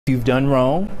If you've done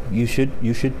wrong, you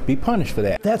should be punished for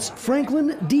that. That's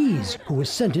Franklin Deese, who was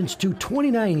sentenced to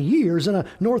 29 years in a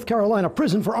North Carolina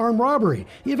prison for armed robbery.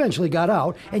 He eventually got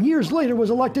out and years later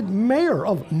was elected mayor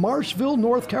of Marshville,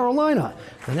 North Carolina.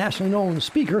 The nationally known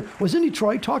speaker was in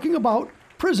Detroit talking about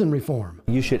prison reform.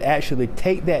 You should actually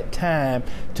take that time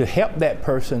to help that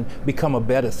person become a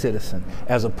better citizen,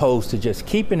 as opposed to just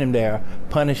keeping them there,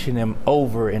 punishing them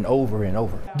over and over and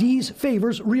over. Deese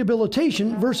favors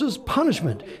rehabilitation versus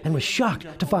punishment and was shocked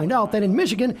to find out that in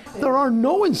Michigan, there are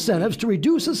no incentives to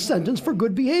reduce a sentence for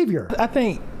good behavior. I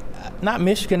think, not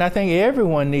Michigan, I think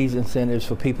everyone needs incentives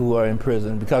for people who are in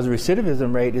prison, because the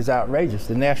recidivism rate is outrageous.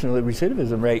 The national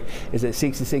recidivism rate is at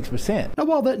 66%. Now,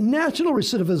 while the national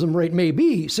recidivism rate may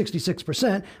be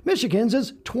 66%, Michigan's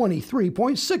is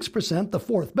 23.6%, the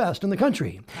fourth best in the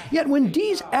country. Yet when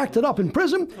Deese acted up in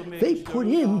prison, they put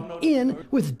him in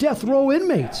with death row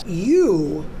inmates.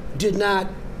 You did not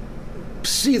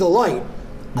see the light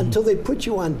until they put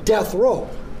you on death row.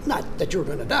 Not that you were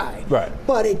going to die, right?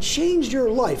 But it changed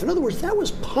your life. In other words, that was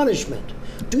punishment.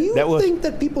 Do you think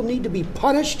that people need to be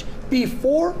punished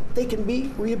before they can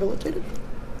be rehabilitated?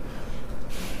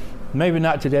 Maybe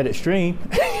not to that extreme,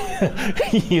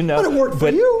 you know. But it worked for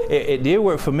you. It did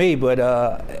work for me, but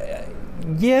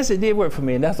yes, it did work for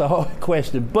me, and that's a hard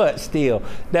question. But still,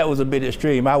 that was a bit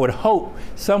extreme. I would hope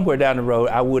somewhere down the road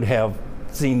I would have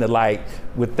seen the light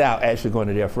without actually going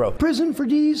to death row. Prison for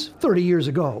Deese 30 years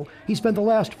ago. He spent the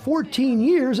last 14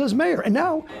 years as mayor, and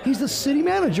now he's the city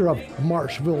manager of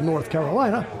Marshville, North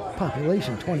Carolina,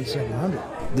 population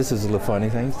 2,700. This is a little funny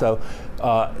thing. So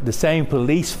the same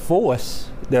police force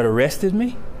that arrested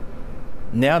me,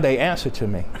 now they answer to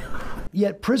me.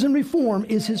 Yet prison reform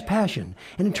is his passion.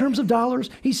 And in terms of dollars,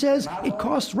 he says it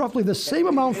costs roughly the same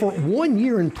amount for 1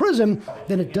 year in prison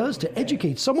than it does to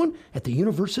educate someone at the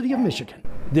University of Michigan.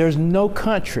 There's no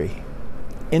country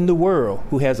in the world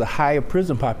who has a higher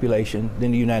prison population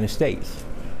than the United States.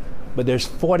 But there's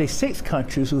 46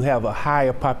 countries who have a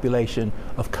higher population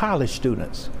of college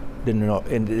students than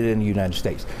the United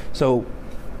States. So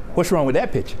what's wrong with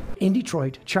that picture? In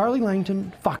Detroit, Charlie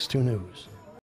Langton, Fox 2 News.